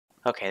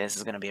Okay, this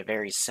is going to be a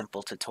very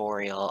simple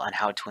tutorial on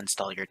how to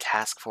install your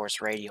Task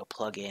Force Radio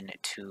plugin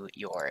to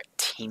your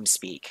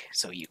Teamspeak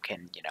so you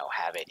can,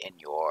 have it in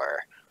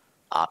your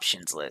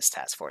options list,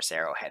 Task Force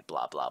Arrowhead,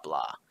 blah, blah,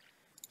 blah.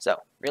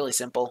 So, really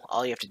simple.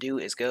 All you have to do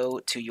is go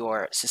to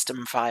your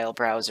system file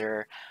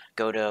browser,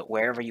 go to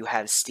wherever you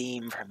have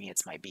Steam. For me,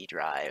 it's my B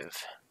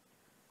drive.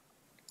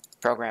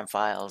 Program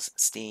files,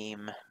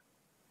 Steam,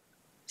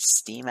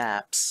 Steam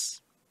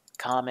apps,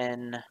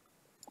 Common,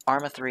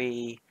 Arma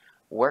 3,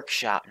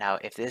 Workshop. Now,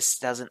 if this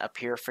doesn't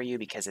appear for you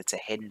because it's a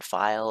hidden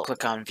file,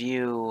 click on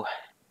View,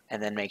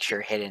 and then make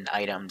sure Hidden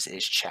Items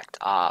is checked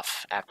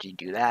off. After you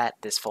do that,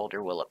 this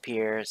folder will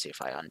appear. See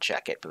if I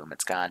uncheck it, boom,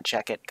 it's gone.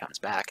 Check it, comes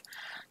back.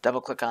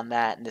 Double click on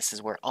that, and this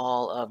is where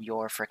all of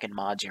your frickin'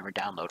 mods you ever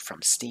download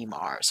from Steam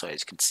are. So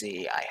as you can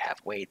see, I have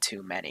way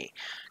too many.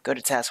 Go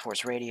to Task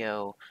Force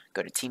Radio,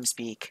 go to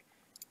Teamspeak,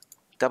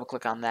 double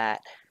click on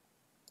that,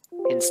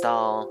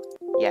 install,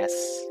 yes,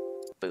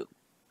 boom.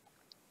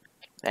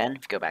 Then,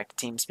 if you go back to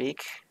Teamspeak,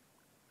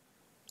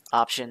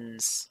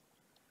 options,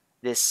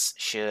 this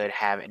should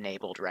have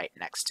enabled right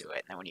next to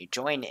it. Now when you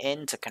join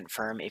in to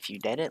confirm if you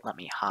did it, let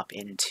me hop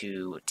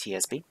into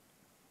TSB.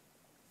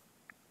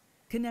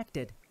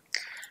 Connected.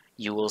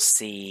 You will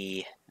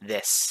see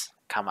this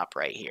come up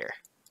right here.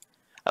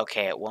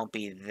 Okay, it won't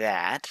be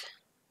that.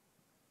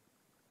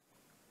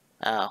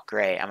 Oh,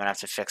 great. I'm going to have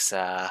to fix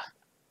my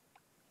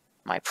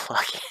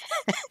plugin.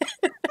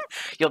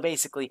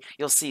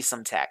 You'll see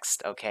some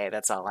text, okay?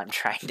 That's all I'm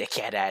trying to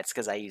get at. It's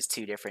because I use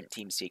two different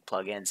Teamspeak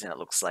plugins, and it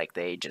looks like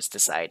they just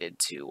decided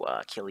to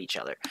kill each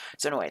other.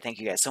 So anyway, thank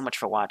you guys so much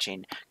for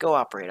watching. Go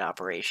operate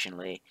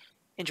operationally.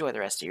 Enjoy the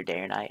rest of your day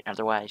or night.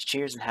 Otherwise,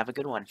 cheers and have a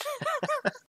good one.